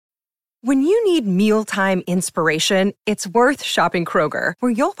When you need mealtime inspiration, it's worth shopping Kroger,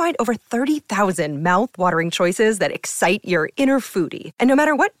 where you'll find over 30,000 mouth-watering choices that excite your inner foodie. And no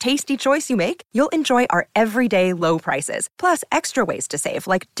matter what tasty choice you make, you'll enjoy our everyday low prices, plus extra ways to save,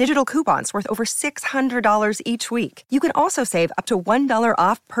 like digital coupons worth over $600 each week. You can also save up to $1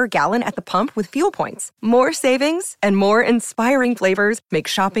 off per gallon at the pump with fuel points. More savings and more inspiring flavors make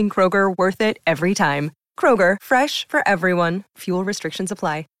shopping Kroger worth it every time. Kroger, fresh for everyone. Fuel restrictions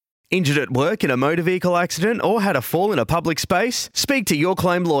apply. Injured at work in a motor vehicle accident or had a fall in a public space? Speak to Your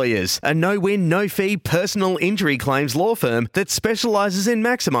Claim Lawyers, a no-win, no-fee personal injury claims law firm that specialises in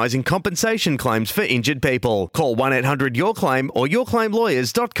maximising compensation claims for injured people. Call 1-800-YOUR-CLAIM or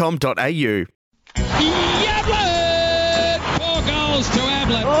yourclaimlawyers.com.au. Ablett! 4 goals to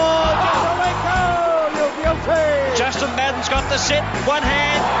Ablett. Oh, Rico, you're guilty. Justin Madden's got the set, one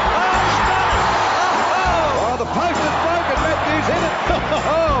hand. Oh, the post is broken. Matthews hit it.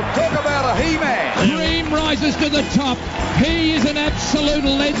 Talk about a he-man. Dream rises to the top. He is an absolute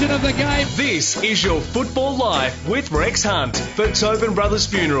legend of the game. This is your Football Life with Rex Hunt for Tobin Brothers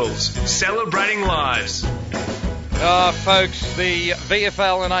Funerals, celebrating lives. Folks, the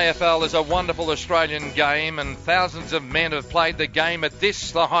VFL and AFL is a wonderful Australian game, and thousands of men have played the game at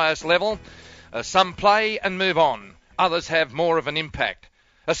this, the highest level. Some play and move on. Others have more of an impact.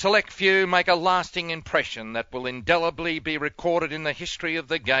 A select few make a lasting impression that will indelibly be recorded in the history of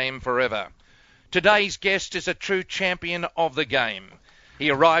the game forever. Today's guest is a true champion of the game.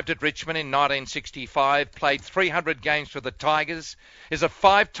 He arrived at Richmond in 1965, played 300 games for the Tigers, is a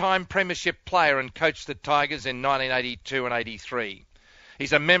 5-time premiership player and coached the Tigers in 1982 and 83.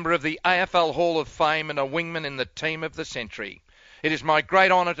 He's a member of the AFL Hall of Fame and a wingman in the team of the century. It is my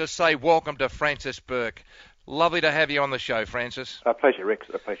great honour to say welcome to Francis Bourke. Lovely to have you on the show, Francis. A pleasure, Rex.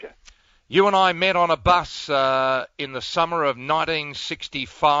 A pleasure. You and I met on a bus in the summer of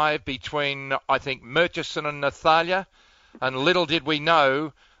 1965 between, I think, Murchison and Nathalia, and little did we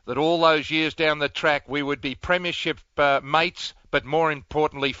know that all those years down the track we would be premiership mates, but more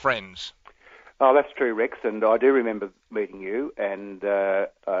importantly, friends. Oh, that's true, Rex, and I do remember meeting you, and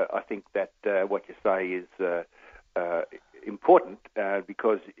I think that what you say is important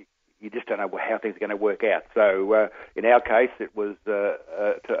because you just don't know how things are going to work out. So in our case, it was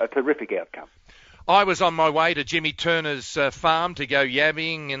a terrific outcome. I was on my way to Jimmy Turner's farm to go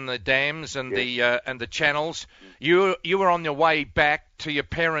yabbing in the dams and the channels. You were on your way back to your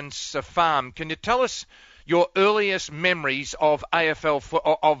parents' farm. Can you tell us your earliest memories of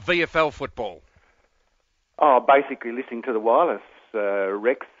VFL football? Oh, basically listening to the wireless,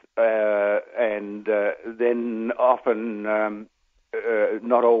 Rex, and then often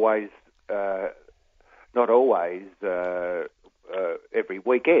not always every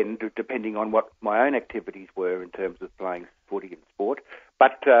weekend, depending on what my own activities were in terms of playing footy and sport.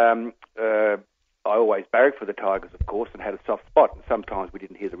 But I always barracked for the Tigers, of course, and had a soft spot. And sometimes we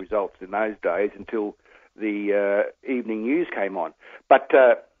didn't hear the results in those days until the evening news came on. But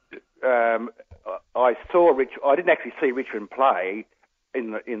I saw I didn't actually see Richmond play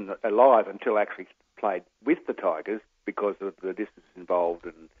live until I actually played with the Tigers because of the distance involved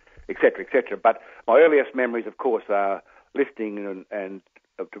and et cetera, et cetera. But my earliest memories, of course, are listening and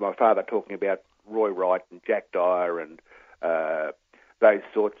to my father talking about Roy Wright and Jack Dyer and those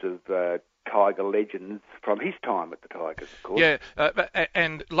sorts of Tiger legends from his time at the Tigers, of course. Yeah,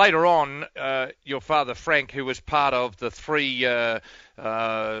 and later on, your father Frank, who was part of the three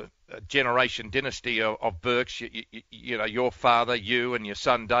generation dynasty of Burkes, you know, your father, you and your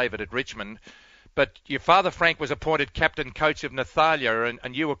son David at Richmond. But your father Frank was appointed captain coach of Nathalia,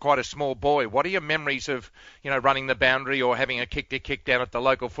 and you were quite a small boy. What are your memories of, running the boundary or having a kick down at the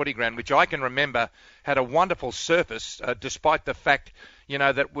local footy ground, which I can remember had a wonderful surface, despite the fact,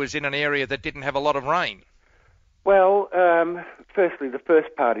 that was in an area that didn't have a lot of rain? Well, firstly, the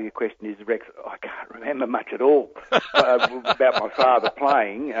first part of your question is, Rex, I can't remember much at all about my father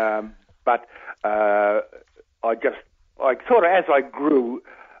playing, but as I grew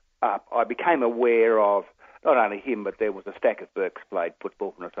up, I became aware of not only him, but there was a stack of Burkes played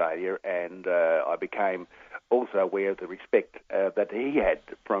football for Nathalia, and I became also aware of the respect that he had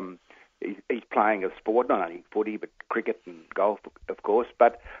from his playing of sport, not only footy, but cricket and golf, of course.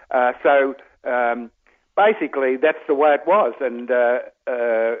 But basically, that's the way it was, and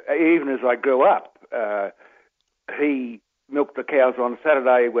even as I grew up, he milked the cows on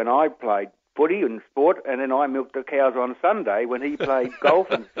Saturday when I played footy and sport, and then I milked the cows on Sunday when he played golf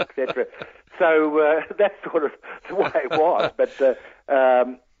and etc. So that's sort of the way it was. But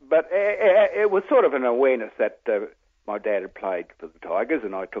it was sort of an awareness that my dad had played for the Tigers,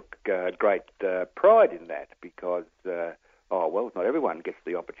 and I took great pride in that because oh, well, not everyone gets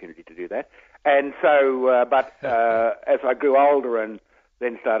the opportunity to do that. And so, as I grew older and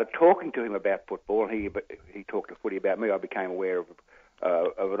then started talking to him about football, and he talked to footy about me, I became aware of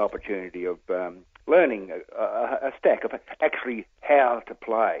an opportunity of learning a stack of actually how to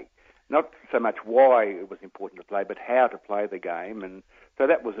play. Not so much why it was important to play, but how to play the game. And so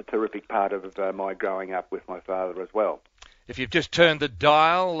that was a terrific part of my growing up with my father as well. If you've just turned the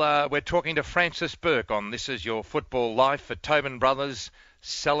dial, we're talking to Francis Burke on This Is Your Football Life for Tobin Brothers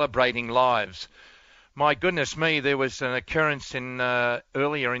Celebrating Lives. My goodness me, there was an occurrence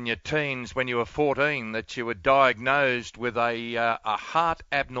earlier in your teens when you were 14 that you were diagnosed with a heart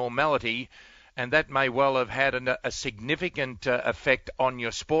abnormality, and that may well have had a significant effect on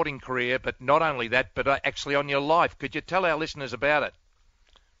your sporting career, but not only that, but actually on your life. Could you tell our listeners about it?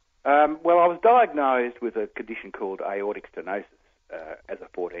 Well, I was diagnosed with a condition called aortic stenosis as a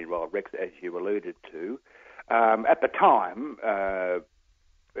 14-year-old, Rex, as you alluded to. At the time, the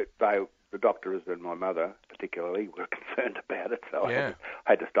doctors and my mother particularly were concerned about it, so I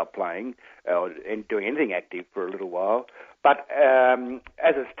had to stop playing and doing anything active for a little while. But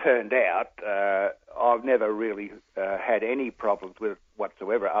as it's turned out, I've never really had any problems with it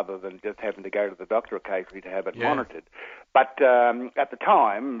whatsoever, other than just having to go to the doctor occasionally to have it monitored. But at the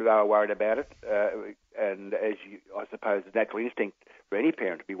time, they were worried about it, and I suppose it's a natural instinct for any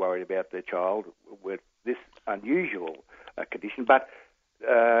parent to be worried about their child with this unusual condition. But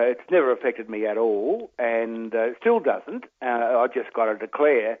it's never affected me at all, and still doesn't. I just got to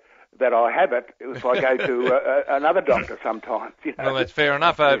declare that I have it if I go to another doctor sometimes. You know? Well, that's fair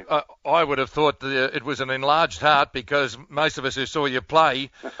enough. I would have thought that it was an enlarged heart, because most of us who saw you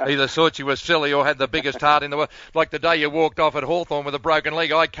play either thought you were silly or had the biggest heart in the world. Like the day you walked off at Hawthorn with a broken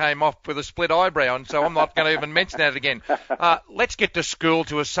leg, I came off with a split eyebrow, and so I'm not going to even mention that again. Let's get to school,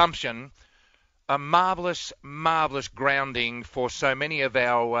 to Assumption. A marvellous, marvellous grounding for so many of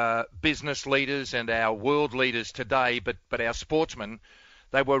our business leaders and our world leaders today, but our sportsmen.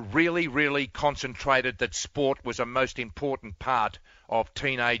 They were really, really concentrated that sport was a most important part of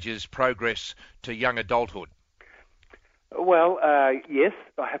teenagers' progress to young adulthood. Well, yes,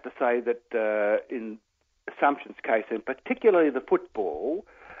 I have to say that in Assumption's case, and particularly the football,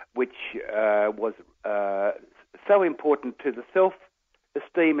 which was so important to the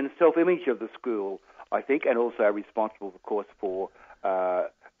self-esteem and self-image of the school, I think, and also responsible, of course, for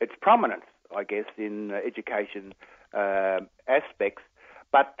its prominence, I guess, in education aspects.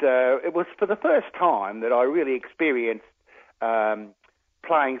 But it was for the first time that I really experienced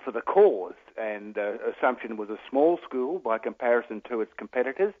playing for the cause. And Assumption was a small school by comparison to its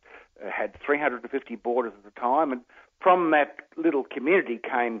competitors. It had 350 boarders at the time. And from that little community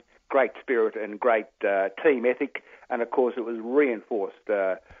came great spirit and great team ethic. And, of course, it was reinforced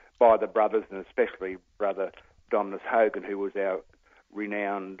by the brothers, and especially Brother Dominus Hogan, who was our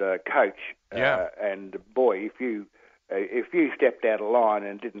renowned coach. And, boy, if you stepped out of line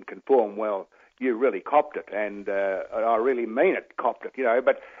and didn't conform, well, you really copped it, and I really mean it, copped it, you know.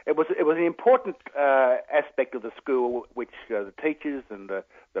 But it was an important aspect of the school, which the teachers and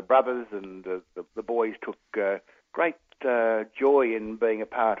the brothers and the boys took great joy in being a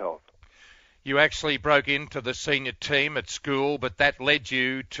part of. You actually broke into the senior team at school, but that led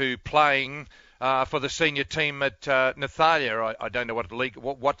you to playing for the senior team at Nathalia. I don't know what league.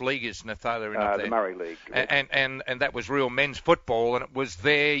 What league is Nathalia in up there? The Murray League. And that was real men's football, and it was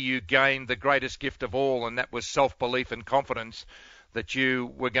there you gained the greatest gift of all, and that was self-belief and confidence that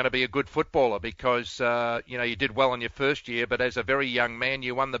you were going to be a good footballer, because you did well in your first year, but as a very young man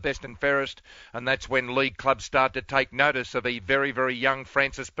you won the best and fairest, and that's when league clubs started to take notice of a very, very young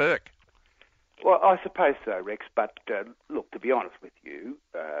Francis Burke. Well, I suppose so, Rex, but look, to be honest with you,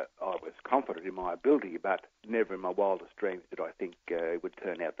 I was confident in my ability, but never in my wildest dreams did I think it would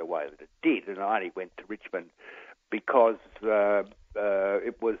turn out the way that it did. And I only went to Richmond because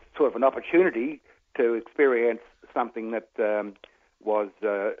it was sort of an opportunity to experience something that was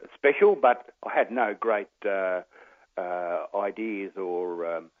special, but I had no great ideas, or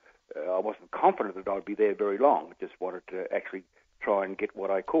I wasn't confident that I'd be there very long. I just wanted to actually try and get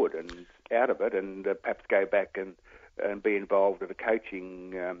what I could and out of it, and perhaps go back and be involved at a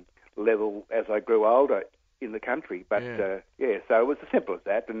coaching level as I grew older in the country. But so it was as simple as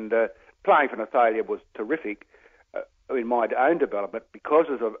that. And playing for Nathalia was terrific in my own development, because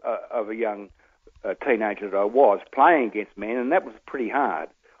of a young teenager that I was, playing against men, and that was pretty hard,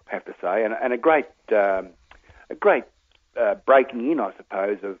 I have to say, and a great breaking in, I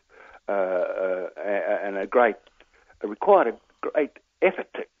suppose, of and it required a great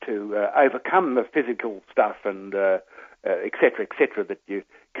effort to overcome the physical stuff and et cetera, that you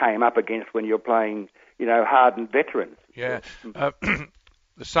came up against when you're playing, hardened veterans. Yeah.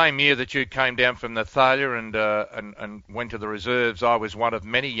 The same year that you came down from Nathalia and went to the reserves, I was one of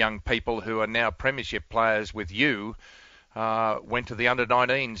many young people who are now premiership players with you. Went to the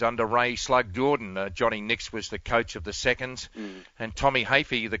under-19s under Ray Slug Jordan. Johnny Nix was the coach of the seconds, and Tommy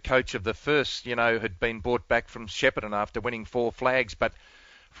Hafey, the coach of the first, had been brought back from Shepparton after winning 4 flags. But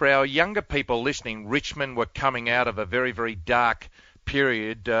for our younger people listening, Richmond were coming out of a very, very dark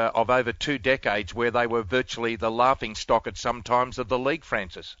period of over 2 decades where they were virtually the laughing stock at some times of the league,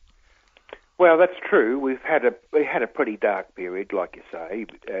 Francis. Well, that's true. We had a pretty dark period, like you say,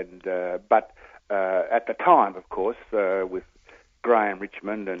 and but at the time, of course, with Graham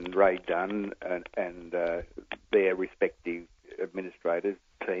Richmond and Ray Dunn and their respective administrators,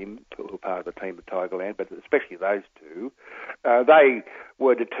 team, who were part of the team at Tigerland, but especially those two, they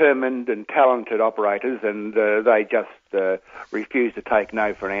were determined and talented operators, and they just refused to take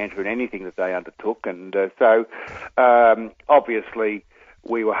no for an answer in anything that they undertook. And so, obviously,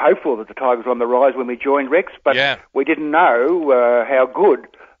 we were hopeful that the Tigers were on the rise when we joined Rex, but we didn't know how good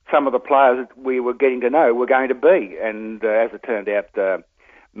some of the players that we were getting to know were going to be. And as it turned out,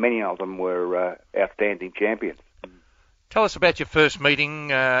 many of them were outstanding champions. Tell us about your first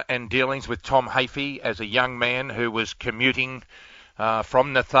meeting and dealings with Tom Hafey as a young man who was commuting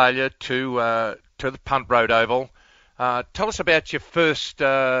from Nathalia to the Punt Road Oval. Tell us about your first,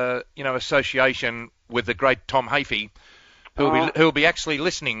 association with the great Tom Hafey, who'll be actually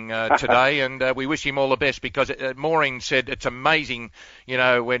listening today, and we wish him all the best, because Maureen said it's amazing,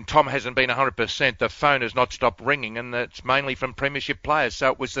 when Tom hasn't been 100%, the phone has not stopped ringing, and it's mainly from premiership players.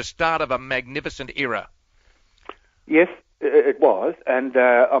 So it was the start of a magnificent era. Yes, it was, and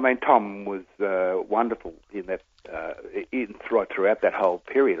Tom was wonderful in that, throughout that whole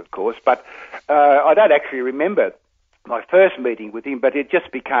period, of course. But I don't actually remember my first meeting with him, but it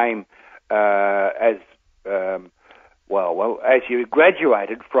just became as you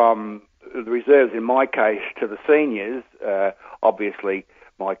graduated from the reserves, in my case, to the seniors. Obviously,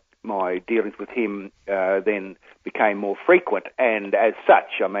 my dealings with him then became more frequent, and as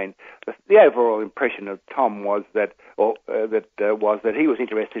such, the overall impression of Tom was that he was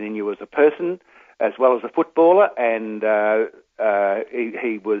interested in you as a person as well as a footballer, and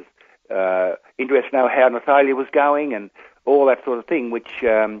he was interested to know how Nathalia was going and all that sort of thing, which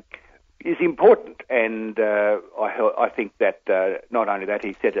is important. And I think that not only that,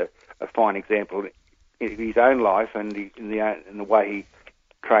 he set a fine example in his own life and in the way he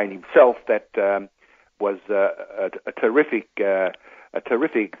trained himself, that was a terrific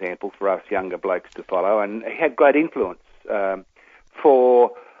example for us younger blokes to follow, and he had great influence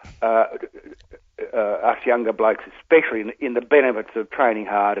for us younger blokes, especially in the benefits of training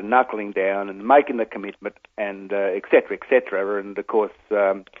hard and knuckling down and making the commitment, and et cetera. And of course,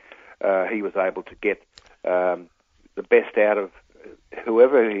 he was able to get the best out of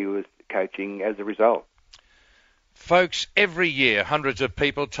whoever he was coaching as a result. Folks, every year hundreds of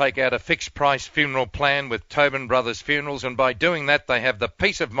people take out a fixed price funeral plan with Tobin Brothers Funerals, and by doing that they have the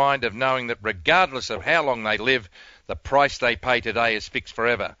peace of mind of knowing that regardless of how long they live, the price they pay today is fixed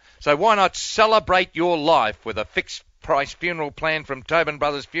forever. So why not celebrate your life with a fixed price funeral plan from Tobin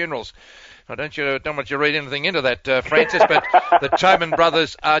Brothers Funerals? I don't want you to read anything into that, Francis, but the Tobin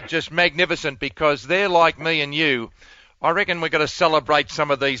Brothers are just magnificent, because they're like me and you. I reckon we've got to celebrate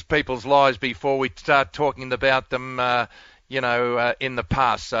some of these people's lives before we start talking about them, in the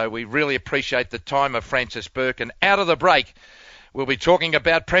past. So we really appreciate the time of Francis Burke. And out of the break, we'll be talking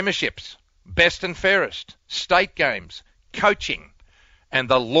about premierships, best and fairest, state games, coaching, and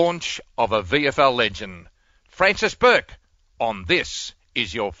the launch of a VFL legend. Francis Burke on This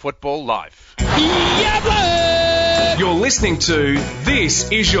Is Your Football Life. You're listening to This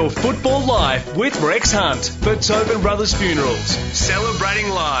Is Your Football Life with Rex Hunt for Tobin Brothers Funerals, celebrating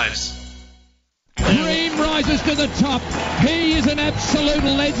lives. Dream rises to the top. He is an absolute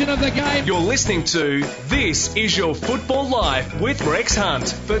legend of the game. You're listening to This Is Your Football Life with Rex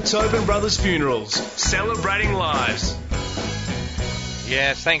Hunt for Tobin Brothers Funerals, celebrating lives.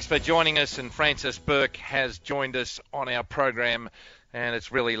 Yes, thanks for joining us, and Francis Burke has joined us on our program, and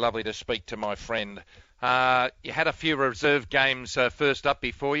it's really lovely to speak to my friend. You had a few reserve games first up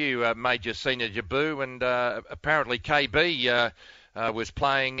before you made your senior debut, and apparently KB was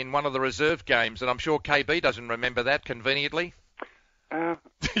playing in one of the reserve games, and I'm sure KB doesn't remember that conveniently.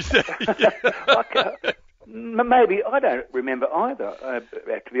 Maybe I don't remember either,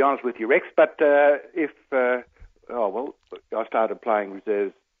 to be honest with you, Rex, but I started playing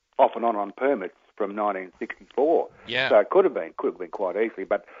reserves off and on permits from 1964, so it could have been quite easily,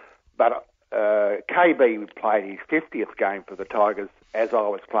 but KB played his 50th game for the Tigers as I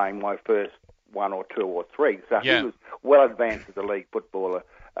was playing my first 1 or 2 or 3. So Yeah. he was well advanced as a league footballer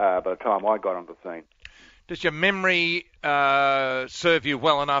by the time I got on the scene. Does your memory serve you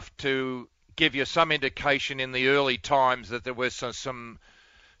well enough to give you some indication in the early times that there was some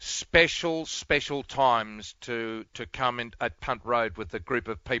special times to come in at Punt Road with the group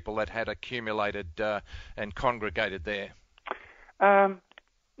of people that had accumulated and congregated there?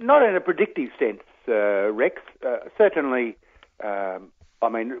 Not in a predictive sense, Rex. Certainly, I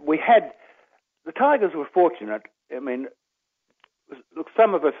mean, the Tigers were fortunate. I mean, look,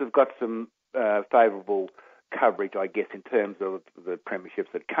 some of us have got some favourable coverage, I guess, in terms of the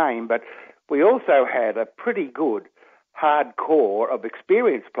premierships that came, but we also had a pretty good hard core of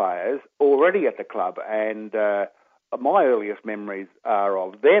experienced players already at the club, and my earliest memories are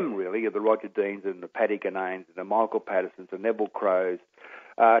of them, really, of the Roger Deans and the Paddy Gananes and the Michael Pattersons and Neville Crowes,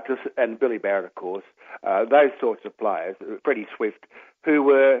 and Billy Barrett, of course, those sorts of players, Freddie Swift, who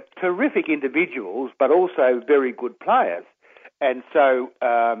were terrific individuals but also very good players. And so,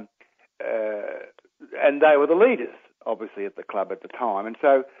 and they were the leaders, obviously, at the club at the time. And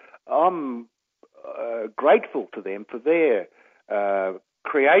so I'm grateful to them for their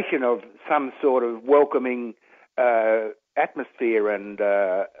creation of some sort of welcoming atmosphere and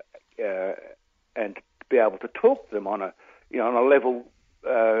be able to talk to them on a level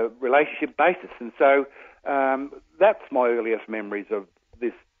relationship basis. And so that's my earliest memories of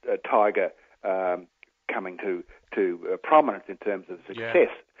this Tiger coming to prominence in terms of success. Yeah.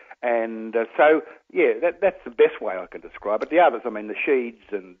 And so, that's the best way I can describe it. The others, I mean, the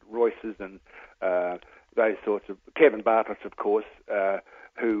Sheeds and Royces and those sorts of, Kevin Bartlett's, of course,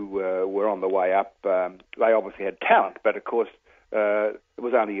 who were on the way up. They obviously had talent, but of course it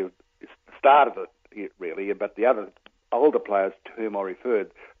was only the start of it, really. But the other older players to whom I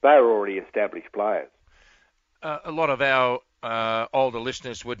referred, they were already established players. A lot of our older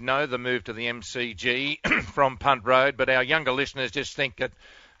listeners would know the move to the MCG from Punt Road, but our younger listeners just think that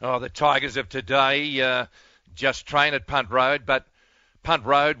the Tigers of today just train at Punt Road. But Punt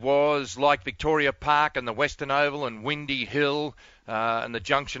Road was like Victoria Park and the Western Oval and Windy Hill and the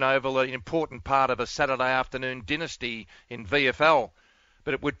Junction Oval, an important part of a Saturday afternoon dynasty in VFL.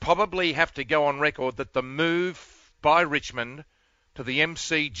 But it would probably have to go on record that the move by Richmond to the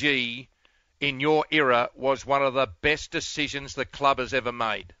MCG in your era was one of the best decisions the club has ever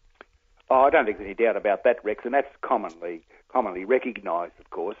made. Oh, I don't think there's any doubt about that, Rex, and that's commonly recognised, of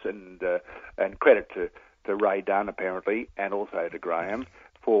course, and credit to Ray Dunn, apparently, and also to Graham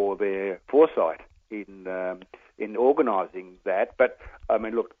for their foresight in organising that. But I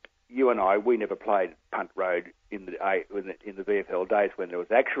mean, look, you and I, we never played Punt Road in the VFL days when there was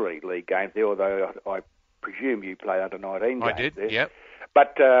actually league games there, although I presume you played under 19 games. I did, there. yep.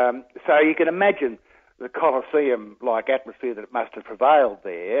 But so you can imagine the Coliseum-like atmosphere that must have prevailed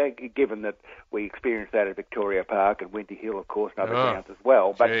there, given that we experienced that at Victoria Park and Windy Hill, of course, and other grounds as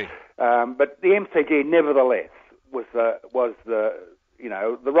well. But the MCG, nevertheless, was the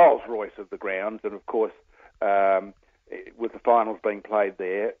the Rolls Royce of the grounds, and of course, with the finals being played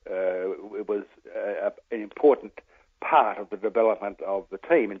there, it was an important part of the development of the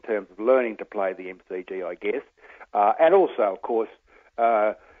team in terms of learning to play the MCG, I guess, and also, of course,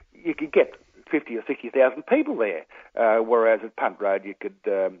 you could get 50 or 60,000 people there, whereas at Punt Road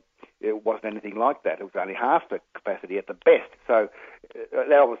it wasn't anything like that. It was only half the capacity at the best. So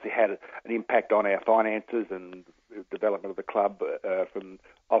that obviously had an impact on our finances and development of the club from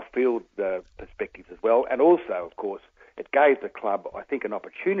off-field perspectives as well. And also, of course, it gave the club, I think, an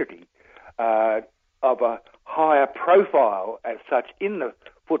opportunity of a higher profile as such in the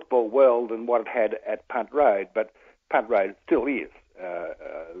football world than what it had at Punt Road. But Punt Road still is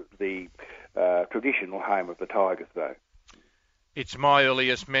the traditional home of the Tigers, though. It's my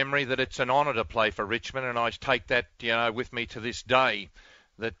earliest memory that it's an honour to play for Richmond, and I take that with me to this day,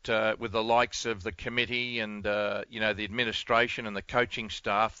 that with the likes of the committee and the administration and the coaching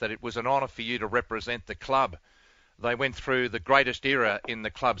staff, that it was an honour for you to represent the club. They went through the greatest era in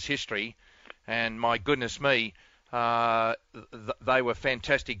the club's history, and my goodness me, they were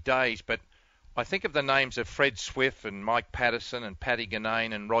fantastic days. But I think of the names of Fred Swift and Mike Patterson and Paddy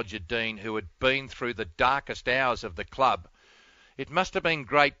Ganane and Roger Dean, who had been through the darkest hours of the club. It must have been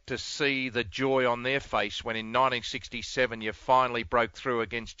great to see the joy on their face when in 1967 you finally broke through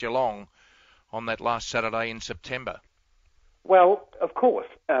against Geelong on that last Saturday in September. Well, of course.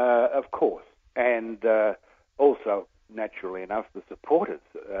 And also, naturally enough, the supporters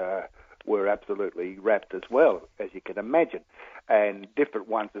were absolutely rapt as well, as you can imagine. And different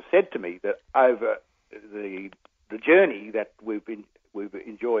ones have said to me that over the journey that we've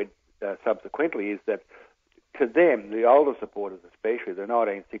enjoyed subsequently is that to them, the older supporters especially, the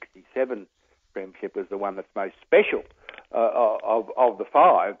 1967 premiership was the one that's most special of the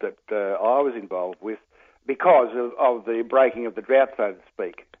five that I was involved with because of the breaking of the drought, so to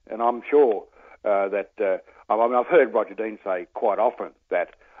speak. And I'm sure that I've heard Roger Dean say quite often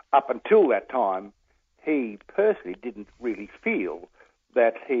that up until that time, he personally didn't really feel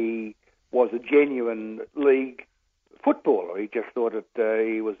that he was a genuine league footballer. He just thought that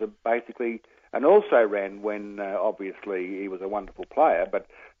he was basically an also-ran when obviously he was a wonderful player. But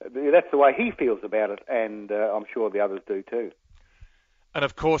that's the way he feels about it, and I'm sure the others do too. And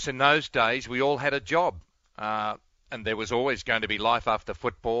of course, in those days, we all had a job, and there was always going to be life after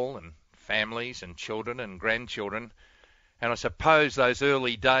football and families and children and grandchildren. And I suppose those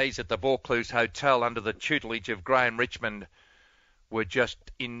early days at the Vaucluse Hotel under the tutelage of Graham Richmond were just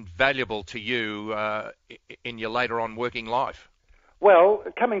invaluable to you in your later on working life. Well,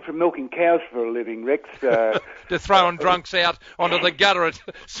 coming from milking cows for a living, Rex... to throwing drunks out onto the gutter at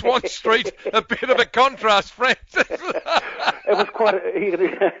Swan Street, a bit of a contrast, Francis. It was quite... you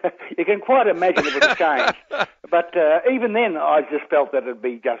can quite imagine it was a change. But even then, I just felt that it'd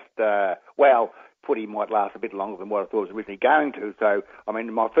be just, footy might last a bit longer than what I thought it was originally going to. So, I mean,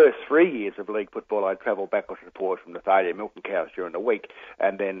 in my first 3 years of league football, I travelled backwards and forwards from Nathalia, milking cows during the week,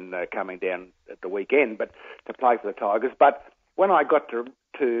 and then coming down at the weekend, but to play for the Tigers. But when I got to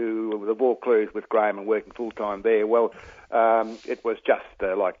the Vaucluse with Graham and working full-time there, it was just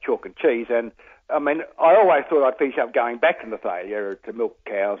like chalk and cheese. And, I mean, I always thought I'd finish up going back to Nathalia to milk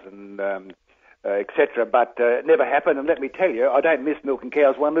cows and etc., but it never happened. And let me tell you, I don't miss milking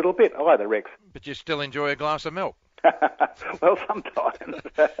cows one little bit either, Rex. But you still enjoy a glass of milk? Well, sometimes.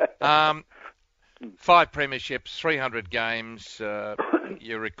 5 premierships, 300 games.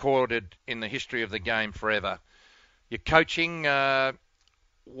 You recorded in the history of the game forever. Your coaching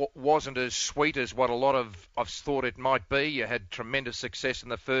wasn't as sweet as what a lot of us thought it might be. You had tremendous success in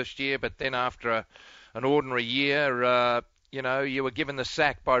the first year, but then after an ordinary year, you were given the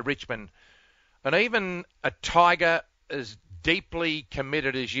sack by Richmond. And even a Tiger as deeply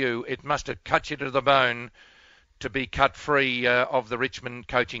committed as you, it must have cut you to the bone to be cut free of the Richmond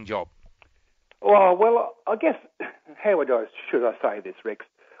coaching job. Well, I guess, should I say this, Rex?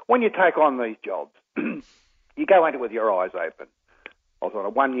 When you take on these jobs, you go into it with your eyes open. I was on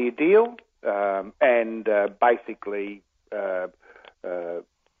a 1-year deal, and basically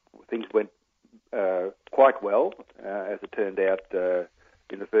things went quite well, as it turned out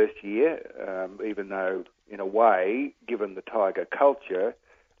in the first year, even though, in a way, given the Tiger culture,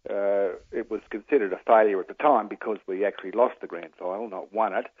 it was considered a failure at the time because we actually lost the grand final, not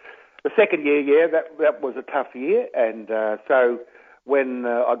won it. The second year, that was a tough year, and so when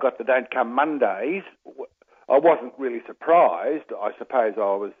I got the Don't Come Mondays, I wasn't really surprised. I suppose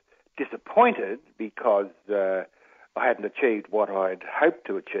I was disappointed because I hadn't achieved what I'd hoped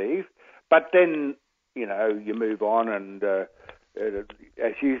to achieve. But then, you move on and,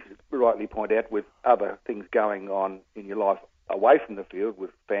 as you rightly point out, with other things going on in your life away from the field,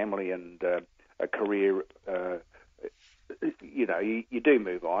 with family and a career, you do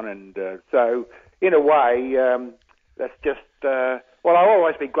move on. And so, in a way, that's just... I'll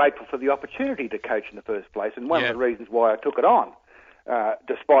always be grateful for the opportunity to coach in the first place, and one of the reasons why I took it on,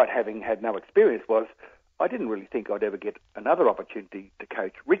 despite having had no experience, was I didn't really think I'd ever get another opportunity to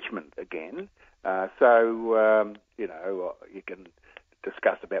coach Richmond again. You can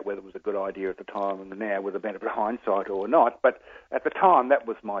discuss about whether it was a good idea at the time and now with the benefit of hindsight or not, but at the time that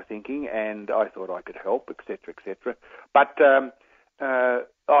was my thinking, and I thought I could help, etc., etc. But it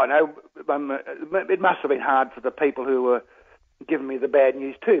must have been hard for the people who were giving me the bad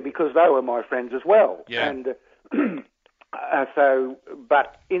news too, because they were my friends as well. Yeah. And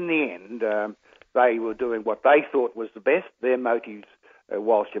but in the end, they were doing what they thought was the best. Their motives,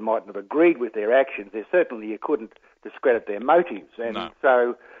 whilst you mightn't have agreed with their actions, you couldn't discredit their motives. And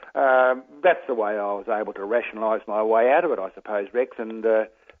so that's the way I was able to rationalise my way out of it, I suppose, Rex, and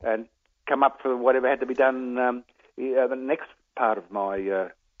come up for whatever had to be done the next part of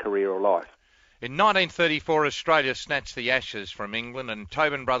my career or life. In 1934, Australia snatched the Ashes from England, and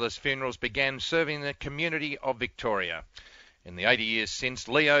Tobin Brothers Funerals began serving the community of Victoria. In the 80 years since,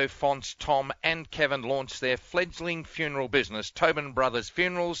 Leo, Fonts, Tom and Kevin launched their fledgling funeral business, Tobin Brothers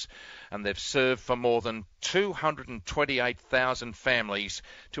Funerals, and they've served for more than 228,000 families,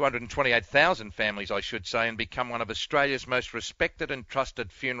 I should say, and become one of Australia's most respected and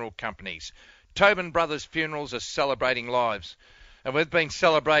trusted funeral companies. Tobin Brothers Funerals are celebrating lives. And we've been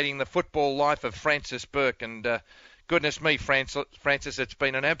celebrating the football life of Francis Burke. And goodness me, Francis, it's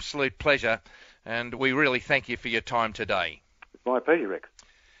been an absolute pleasure. And we really thank you for your time today. It's my pleasure, Rex.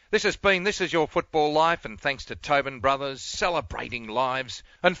 This is Your Football Life, and thanks to Tobin Brothers, celebrating lives.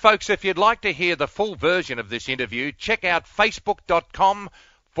 And folks, if you'd like to hear the full version of this interview, check out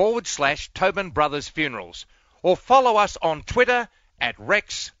facebook.com/Tobin Brothers Funerals, or follow us on Twitter at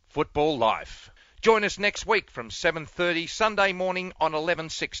Rex Football Life. Join us next week from 7:30 Sunday morning on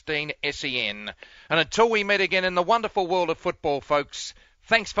 1116 SEN. And until we meet again in the wonderful world of football, folks,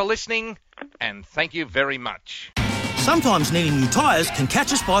 thanks for listening, and thank you very much. Sometimes needing new tyres can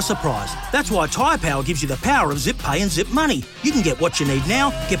catch us by surprise. That's why Tyre Power gives you the power of Zip Pay and Zip Money. You can get what you need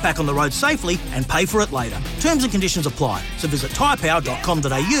now, get back on the road safely, and pay for it later. Terms and conditions apply. So visit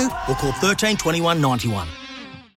tyrepower.com.au or call 13 21 91.